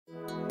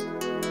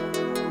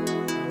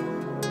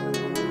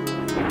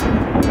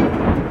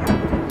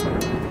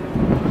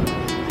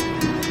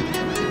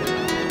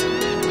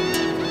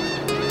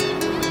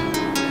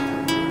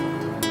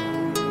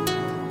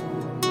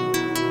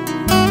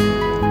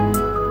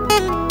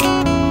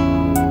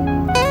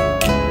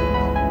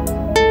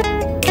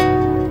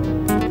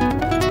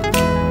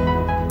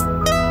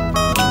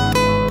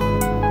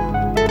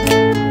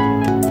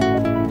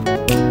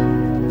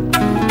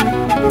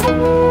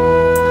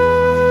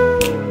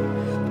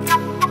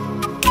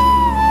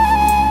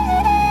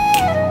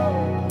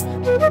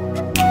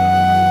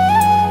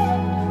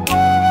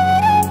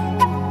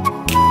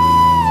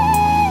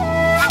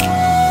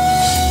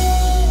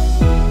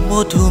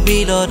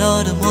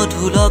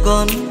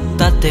গগন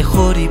তাতে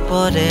সৰি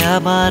পৰে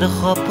আমাৰ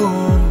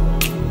সপোন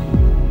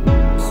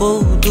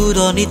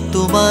সৌদূৰণিত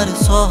তোমাৰ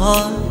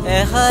চহৰ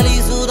এহালি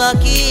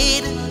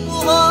জোনাকীৰ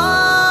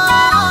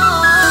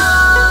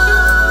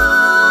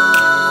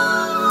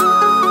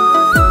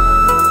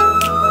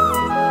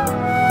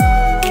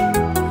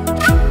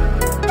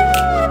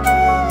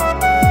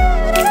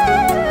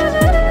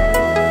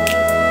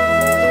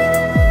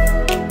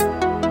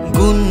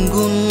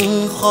গুণগুণ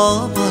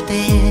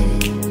শব্দে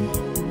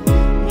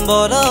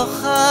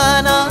বৰষা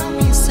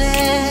নামিছে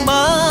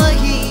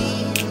মাহী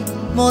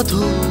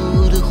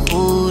মধুৰ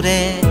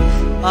সুৰে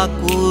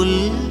আকুল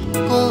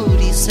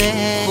কৰিছে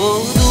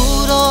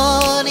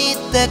দূৰণিত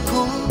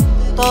দেখো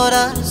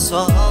তৰাৰ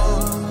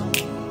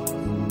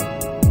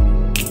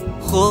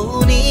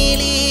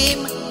সুনীলিম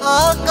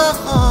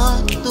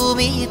আকাশত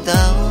তুমি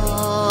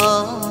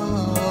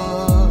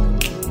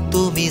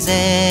তুমি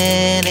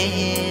যেনে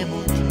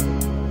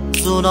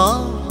জোনৰ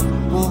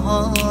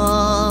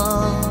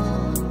পোহৰ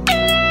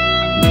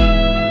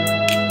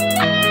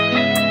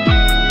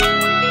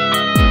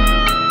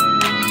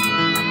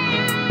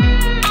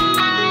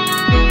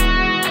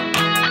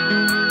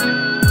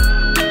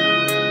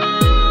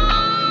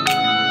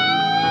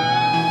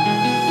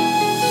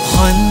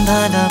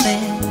সন্ধ্যা নামে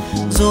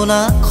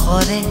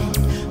জোনাকৰে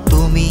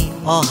তুমি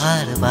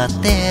অহাৰ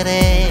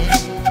বাটেৰে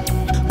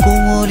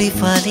কুঁৱলী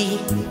ফালি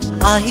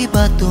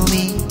আহিবা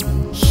তুমি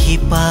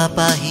শিপা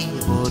বাহি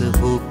মোৰ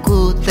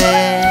বুকুতে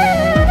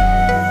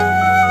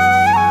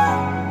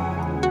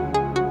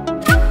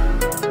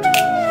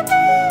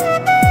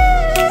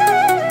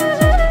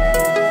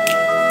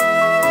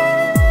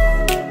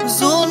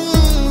জোন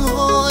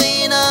হৈ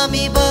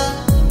নামিবা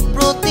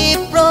প্ৰতি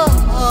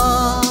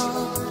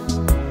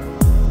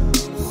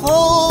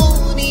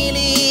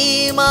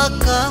সুনীলিম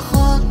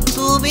আকাশত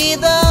তুমি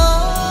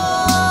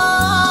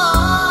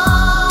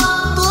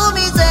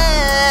তুমি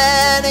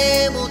যেনে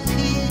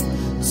মুঠি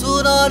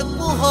জোনৰ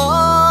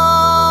পোহৰ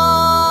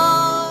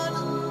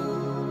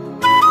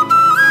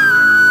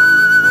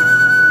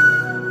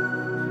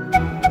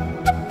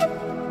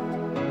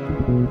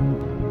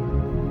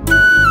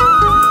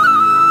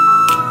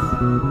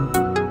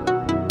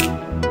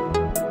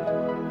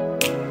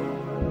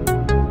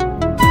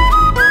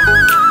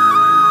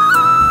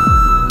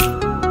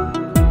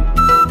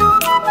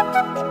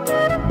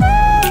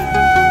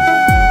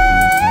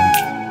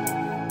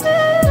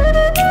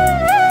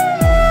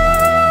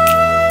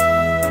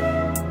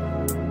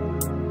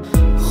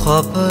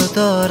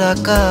শব্দৰ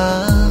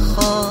আকাশ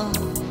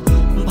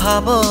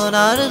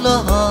ভাৱনাৰ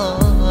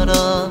লহৰ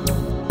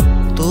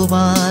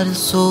তোমাৰ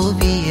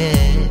ছবিয়ে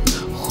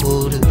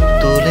সুৰ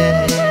তোলে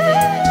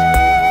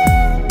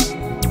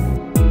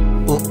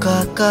উকা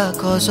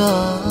কাগজ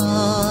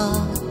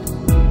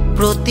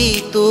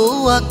প্ৰতিটো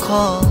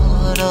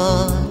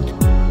আখৰত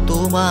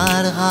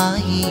তোমাৰ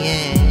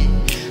হাঁহিয়ে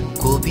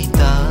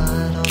কবিতা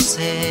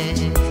ৰচে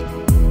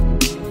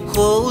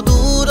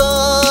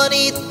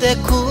সৌদূৰণিত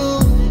দেখো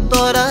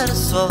তৰাৰ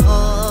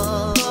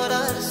চহৰ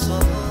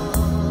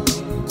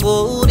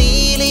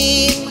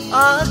সুনীলিম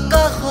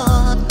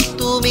আকাশত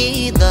তুমি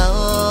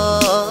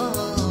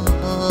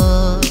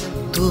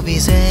তুমি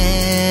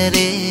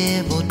যেনে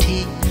মুঠি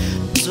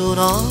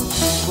জোনৰ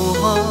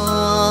পোহৰ